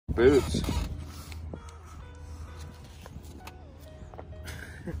Boots.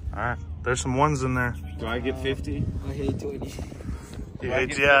 Alright, there's some ones in there. Do I get 50? I hate 20.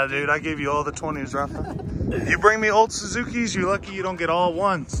 Yeah, dude, I gave you all the 20s, Rafa. You bring me old Suzukis, you're lucky you don't get all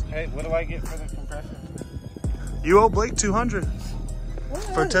ones. Hey, what do I get for the compression? You owe Blake 200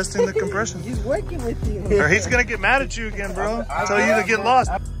 for testing the compression. He's working with you. Or he's gonna get mad at you again, bro. Tell you to get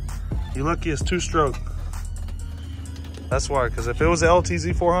lost. You lucky it's 2-stroke. That's why, because if it was the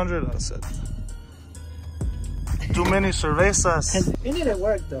LTZ 400, I said, too many cervezas. It didn't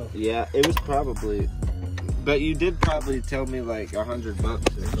work though. Yeah, it was probably. But you did probably tell me like $100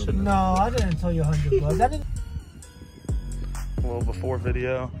 or something. No, I didn't tell you $100. I didn't. A little before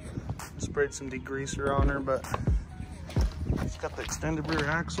video. Sprayed some degreaser on her, but it's got the extended rear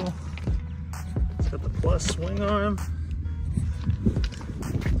axle. It's got the plus swing arm.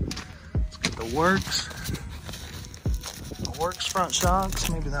 It's got the works. The works front shocks.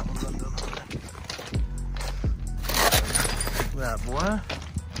 Maybe that one's undone. That boy.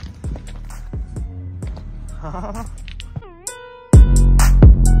 I'm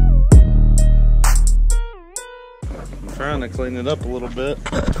trying to clean it up a little bit.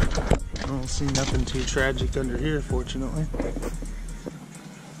 I don't see nothing too tragic under here, fortunately.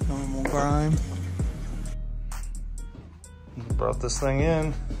 Normal grime. Brought this thing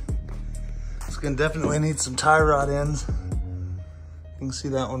in. It's gonna definitely need some tie rod ends. You can see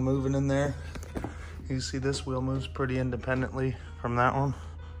that one moving in there. You can see this wheel moves pretty independently from that one.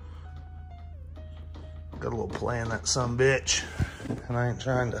 Got a little play in that sumbitch, and I ain't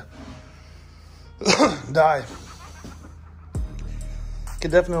trying to die. Could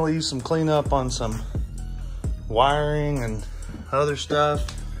definitely use some cleanup on some wiring and other stuff.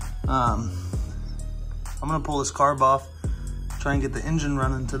 I'm gonna pull this carb off, try and get the engine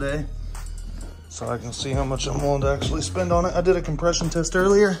running today, so I can see how much I'm willing to actually spend on it. I did a compression test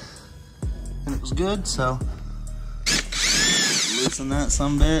earlier, and it was good, so loosen that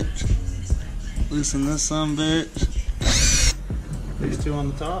sumbitch. Loosen this sumbitch. These two on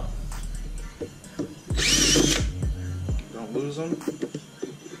the top. Don't lose them.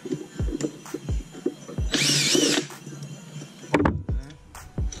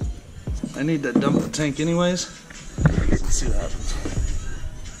 I need to dump the tank anyways. Let's see what happens.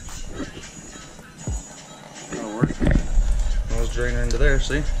 That'll work. I'll just drain her into there,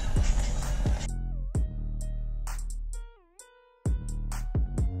 see?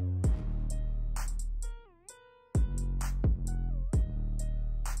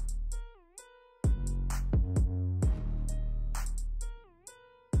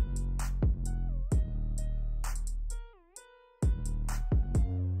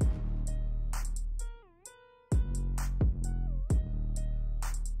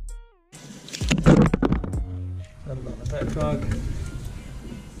 That about the petcock.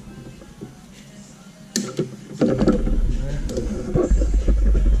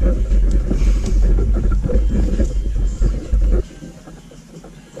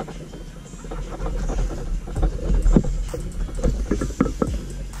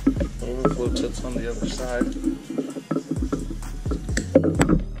 Overflow tits on the other side.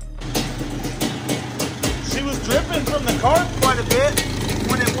 She was dripping from the carb quite a bit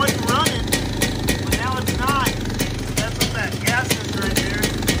when it wasn't running, but now it's not. That's what that gas is right there.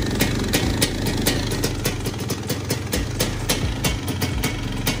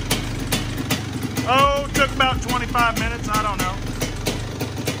 Oh, took about 25 minutes, I don't know.